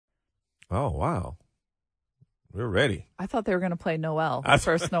Oh, wow. We're ready. I thought they were going to play Noel, the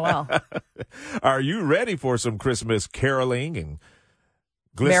first Noel. Are you ready for some Christmas caroling and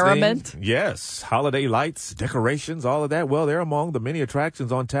glistening? Merriment? Yes. Holiday lights, decorations, all of that. Well, they're among the many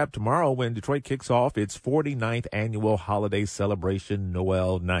attractions on tap tomorrow when Detroit kicks off its 49th annual holiday celebration,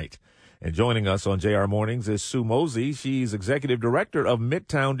 Noel Night. And joining us on JR Mornings is Sue Mosey. She's executive director of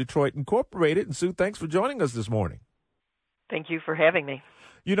Midtown Detroit Incorporated. And Sue, thanks for joining us this morning. Thank you for having me.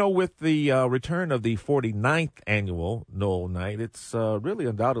 You know, with the return of the 49th annual Noel Night, it's really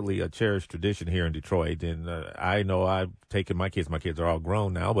undoubtedly a cherished tradition here in Detroit. And I know I've taken my kids. My kids are all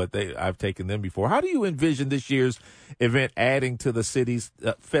grown now, but I've taken them before. How do you envision this year's event adding to the city's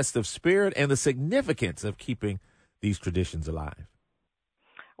festive spirit and the significance of keeping these traditions alive?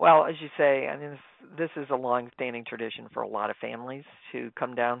 Well, as you say, I mean, this is a long-standing tradition for a lot of families to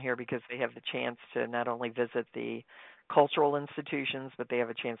come down here because they have the chance to not only visit the cultural institutions, but they have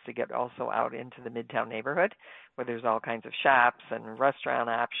a chance to get also out into the Midtown neighborhood where there's all kinds of shops and restaurant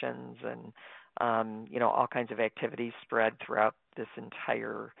options and, all kinds of activities spread throughout this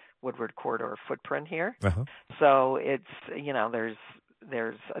entire Woodward Corridor footprint here. Uh-huh. So it's, there's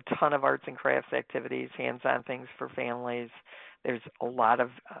a ton of arts and crafts activities, hands-on things for families. There's a lot of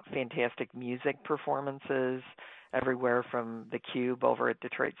fantastic music performances everywhere from the Cube over at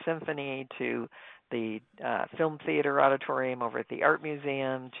Detroit Symphony to the Film Theater Auditorium over at the Art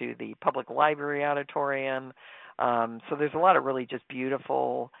Museum to the Public Library Auditorium. So there's a lot of really just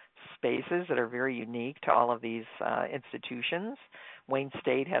beautiful spaces that are very unique to all of these institutions. Wayne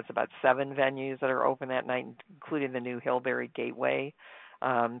State has about 7 venues that are open that night, including the new Hillberry Gateway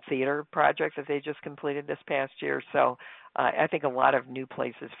theater project that they just completed this past year. So I think a lot of new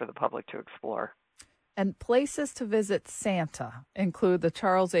places for the public to explore. And places to visit Santa include the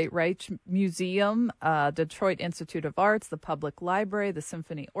Charles A. Reich Museum, Detroit Institute of Arts, the Public Library, the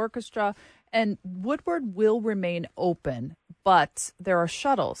Symphony Orchestra, and Woodward will remain open, but there are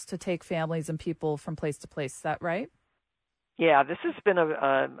shuttles to take families and people from place to place. Is that right? Yeah, this has been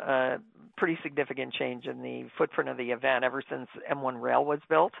a pretty significant change in the footprint of the event ever since M1 Rail was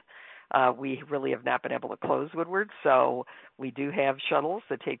built. We really have not been able to close Woodward, so we do have shuttles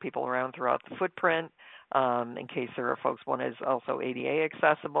that take people around throughout the footprint in case there are folks. One is also ADA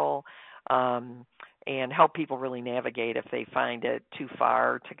accessible and help people really navigate if they find it too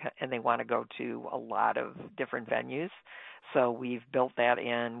far and they want to go to a lot of different venues. So we've built that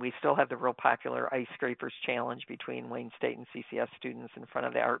in. We still have the real popular Ice Scrapers Challenge between Wayne State and CCS students in front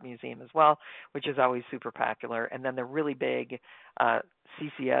of the Art Museum as well, which is always super popular. And then the really big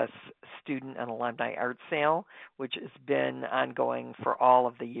CCS Student and Alumni Art Sale, which has been ongoing for all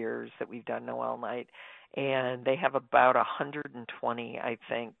of the years that we've done Noel Night. And they have about 120, I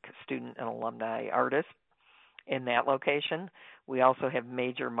think, student and alumni artists in that location. We also have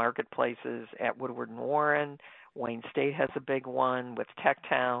major marketplaces at Woodward and Warren. Wayne State has a big one with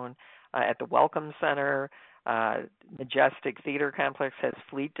Techtown. At the Welcome Center, Majestic Theater Complex has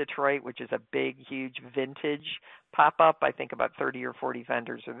Fleet Detroit, which is a big, huge vintage pop-up. I think about 30 or 40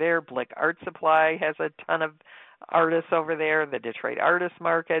 vendors are there. Blick Art Supply has a ton of artists over there, the Detroit Artist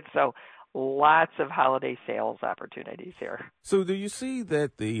Market. So lots of holiday sales opportunities here. So do you see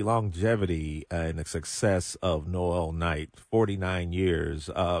that the longevity and the success of Noel Night, 49 years,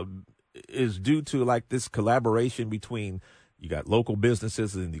 is due to like this collaboration between you got local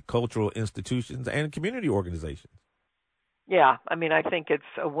businesses and the cultural institutions and community organizations? Yeah, I mean, I think it's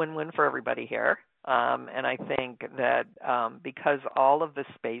a win-win for everybody here. And I think that because all of the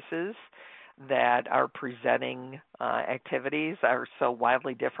spaces that are presenting activities are so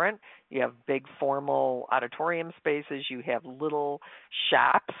wildly different. You have big formal auditorium spaces. You have little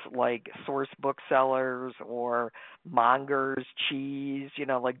shops like Source Booksellers or Mongers, Cheese,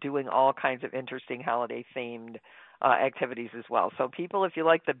 like doing all kinds of interesting holiday-themed activities as well. So people, if you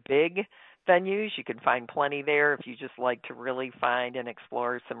like the big venues, you can find plenty there. If you just like to really find and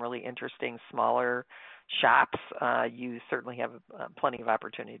explore some really interesting smaller shops, you certainly have plenty of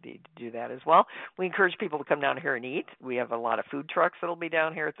opportunity to do that as well. We encourage people to come down here and eat. We have a lot of food trucks that'll be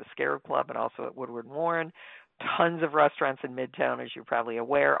down here at the Scarab Club and also at Woodward and Warren. Tons of restaurants in Midtown, as you're probably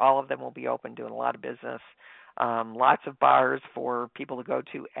aware. All of them will be open, doing a lot of business. Lots of bars for people to go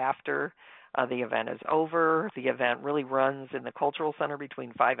to after the event is over. The event really runs in the Cultural Center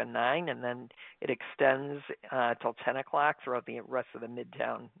between 5 and 9, and then it extends till 10 o'clock throughout the rest of the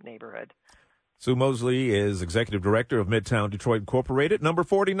Midtown neighborhood. Sue Mosley is Executive Director of Midtown Detroit Incorporated. Number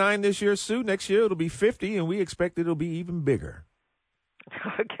 49 this year, Sue. Next year it'll be 50, and we expect it'll be even bigger.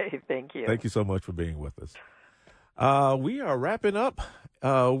 Okay, thank you. Thank you so much for being with us. We are wrapping up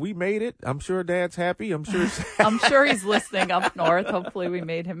We made it. I'm sure Dad's happy. I'm sure. I'm sure he's listening up north. Hopefully we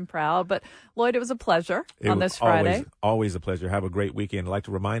made him proud. But Lloyd, it was a pleasure on this Friday. Always a pleasure. Have a great weekend. I'd like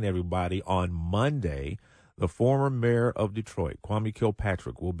to remind everybody on Monday, the former mayor of Detroit, Kwame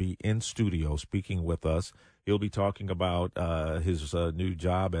Kilpatrick, will be in studio speaking with us. He'll be talking about his new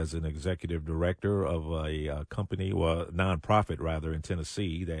job as an executive director of a company, well, nonprofit rather, in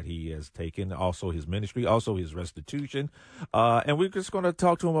Tennessee that he has taken. Also his ministry, also his restitution. And we're just going to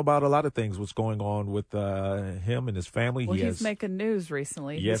talk to him about a lot of things, what's going on with him and his family. Well, he's making news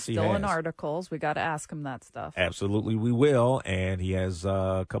recently. Yes, he's still in articles. We got to ask him that stuff. Absolutely, we will. And he has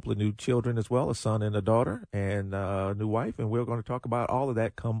a couple of new children as well, a son and a daughter, and a new wife. And we're going to talk about all of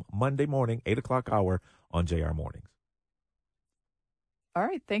that come Monday morning, 8 o'clock hour on JR Mornings. All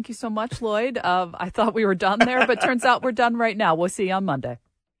right. Thank you so much, Lloyd. I thought we were done there, but turns out we're done right now. We'll see you on Monday.